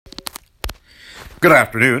Good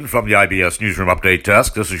afternoon from the IBS Newsroom Update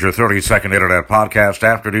Desk. This is your 30-second Internet Podcast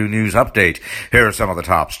Afternoon News Update. Here are some of the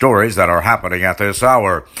top stories that are happening at this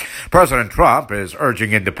hour. President Trump is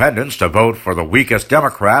urging independents to vote for the weakest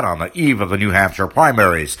Democrat on the eve of the New Hampshire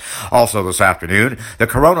primaries. Also this afternoon, the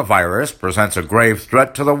coronavirus presents a grave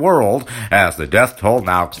threat to the world as the death toll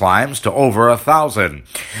now climbs to over 1,000.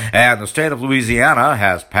 And the state of Louisiana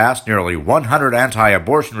has passed nearly 100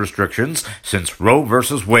 anti-abortion restrictions since Roe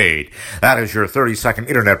v. Wade. That is your 30-second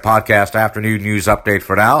Internet Podcast Afternoon News Update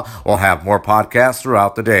for now. We'll have more podcasts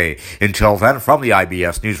throughout the day. Until then, from the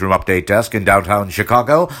IBS Newsroom Update Desk in downtown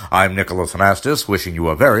Chicago, I'm Nicholas Anastas, wishing you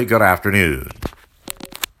a very good afternoon.